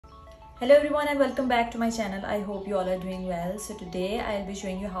Hello everyone and welcome back to my channel. I hope you all are doing well. So today I'll be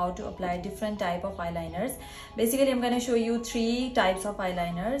showing you how to apply different type of eyeliners. Basically I'm going to show you three types of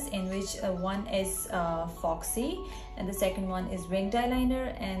eyeliners, in which one is foxy, and the second one is winged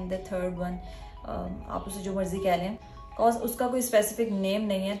eyeliner, and the third one आप उसे जो मर्जी कह लें, cause उसका कोई specific name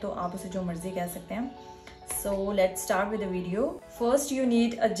नहीं है, तो आप उसे जो मर्जी कह सकते हैं. So let's start with the video. First you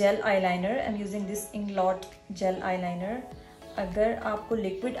need a gel eyeliner. I'm using this Inglot gel eyeliner. अगर आपको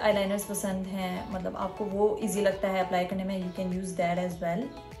लिक्विड आईलाइनर्स पसंद हैं, मतलब आपको वो इजी लगता है अप्लाई करने में, you can use that as well.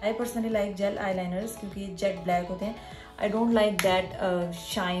 I personally like jail eyeliners क्योंकि जेट ब्लैक होते हैं. I don't like that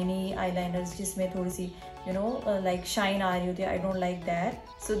shiny eyeliners जिसमें थोड़ी सी लाइक शाइन आ रही होती है. I don't like that.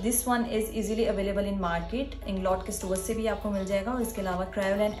 So this one is easily available in market. इंग्लॉट के store से भी आपको मिल जाएगा. और इसके अलावा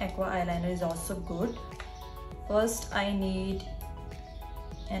travel and aqua eyeliner is also good. First I need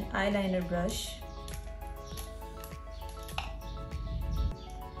an eyeliner brush.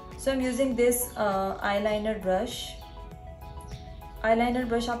 So I'm using this eyeliner brush. Eyeliner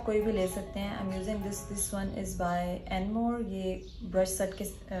brush आप कोई भी ले सकते हैं. I'm using this. This one is by Enmore. ये brush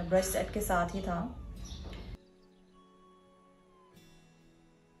set के साथ ही था.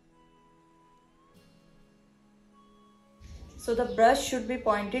 So the brush should be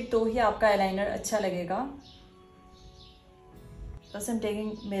pointed, तो ही आपका eyeliner अच्छा लगेगा. First I'm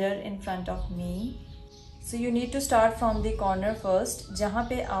taking mirror in front of me. So you need to start from the corner first. जहाँ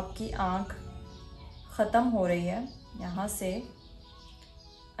पे आपकी आँख ख़त्म हो रही है, यहाँ से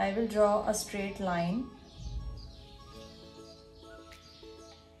I will draw a straight line.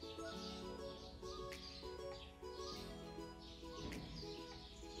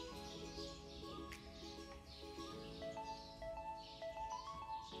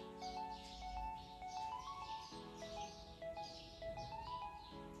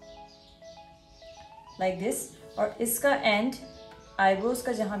 Like this. और इसका एंड आईब्रोज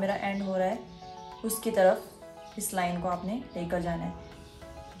का जहाँ मेरा एंड हो रहा है उसकी तरफ इस लाइन को आपने लेकर जाना है.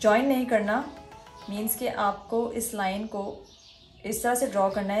 जॉइन नहीं करना, मीन्स कि आपको इस लाइन को इस तरह से ड्रॉ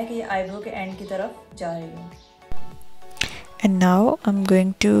करना है कि ये आईब्रो के एंड की तरफ जा रही हो. And now I'm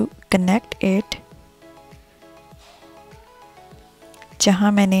going to connect it.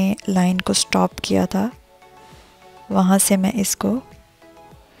 जहाँ मैंने लाइन को स्टॉप किया था वहाँ से मैं इसको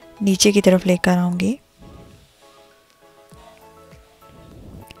नीचे की तरफ लेकर आऊँगी.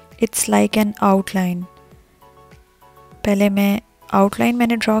 It's like an outline. पहले मैं आउटलाइन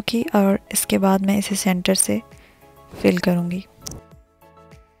मैंने ड्रॉ की और इसके बाद मैं इसे सेंटर से फिल करूँगी.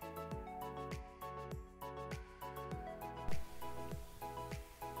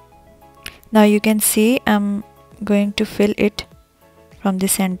 Now you can see I am going to fill it from the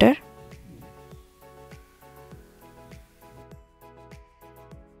centre.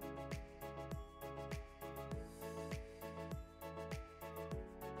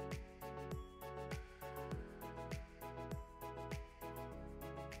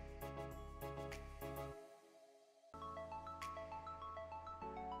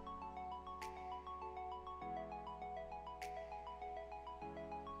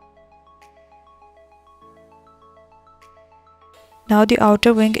 Now the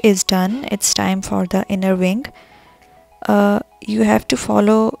outer wing is done. It's time for the inner wing. You have to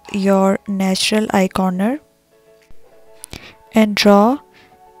follow your natural eye corner and draw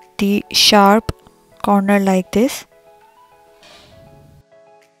the sharp corner like this.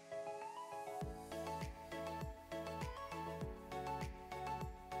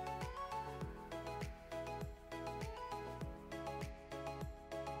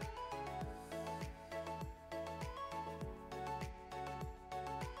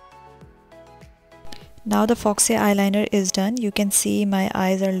 Now the foxy eyeliner is done. You can see my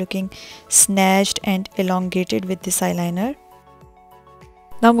eyes are looking snatched and elongated with this eyeliner.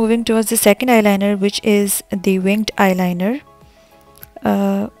 Now moving towards the second eyeliner, which is the winged eyeliner.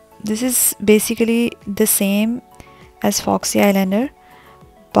 This is basically the same as foxy eyeliner,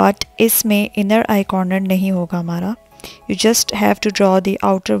 but इसमें inner eye corner नहीं होगा हमारा. You just have to draw the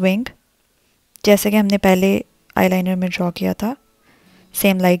outer wing, जैसे कि हमने पहले eyeliner में draw किया था.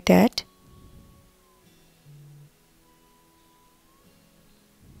 Same like that.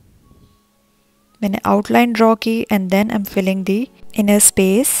 मैंने outline draw की and then I'm filling the inner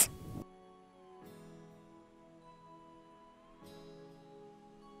space.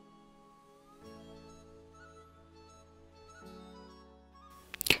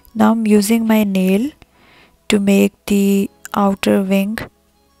 Now I'm using my nail to make the outer wing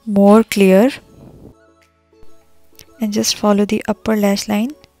more clear and just follow the upper lash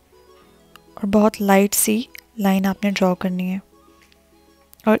line. और बहुत light सी line आपने draw करनी है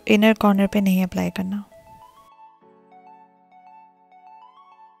और inner corner पे नहीं apply करना.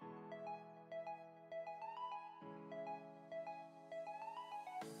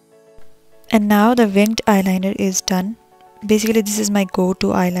 And now the winged eyeliner is done. Basically this is my go-to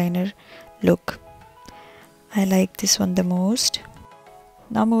eyeliner look. I like this one the most.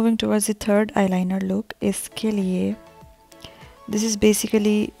 Now moving towards the third eyeliner look. इसके लिए this is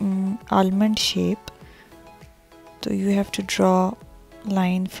basically almond shape. So you have to draw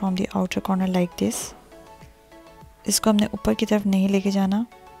line from the outer corner like this. इसको हमने ऊपर की तरफ नहीं लेके जाना,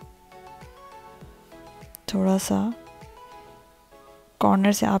 थोड़ा सा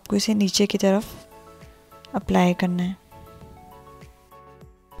कॉर्नर से आपको इसे नीचे की तरफ अप्लाई करना है.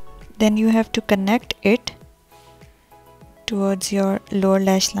 Then you have to connect it towards your lower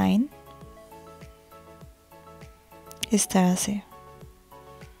lash line इस तरह से.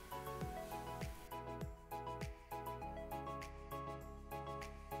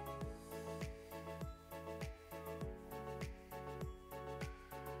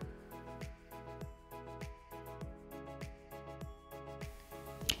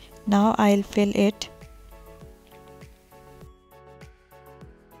 Now I'll fill it.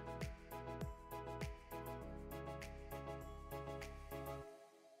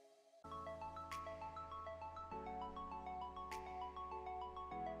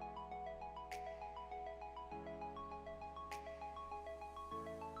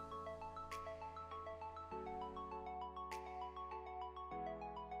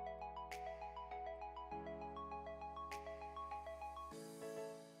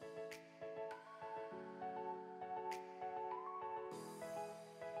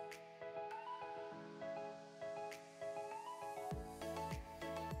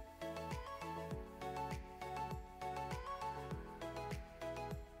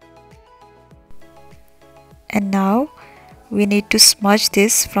 And now we need to smudge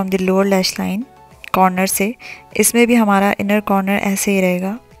this from the lower lash line corner से. इसमें भी हमारा inner corner ऐसे ही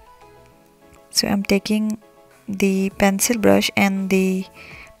रहेगा. So I'm taking the pencil brush and the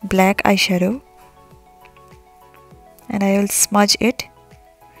black eyeshadow and I will smudge it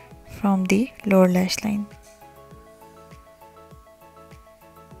from the lower lash line.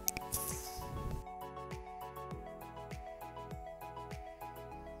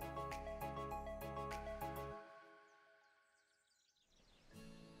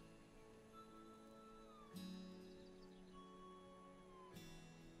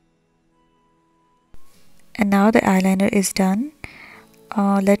 And now the eyeliner is done.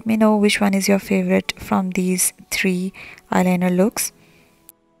 Let me know which one is your favorite from these three eyeliner looks.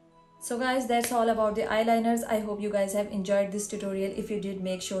 So guys, that's all about the eyeliners. I hope you guys have enjoyed this tutorial. If you did,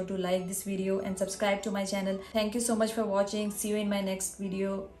 make sure to like this video and subscribe to my channel. Thank you so much for watching. See you in my next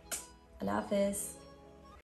video. Allah Hafiz.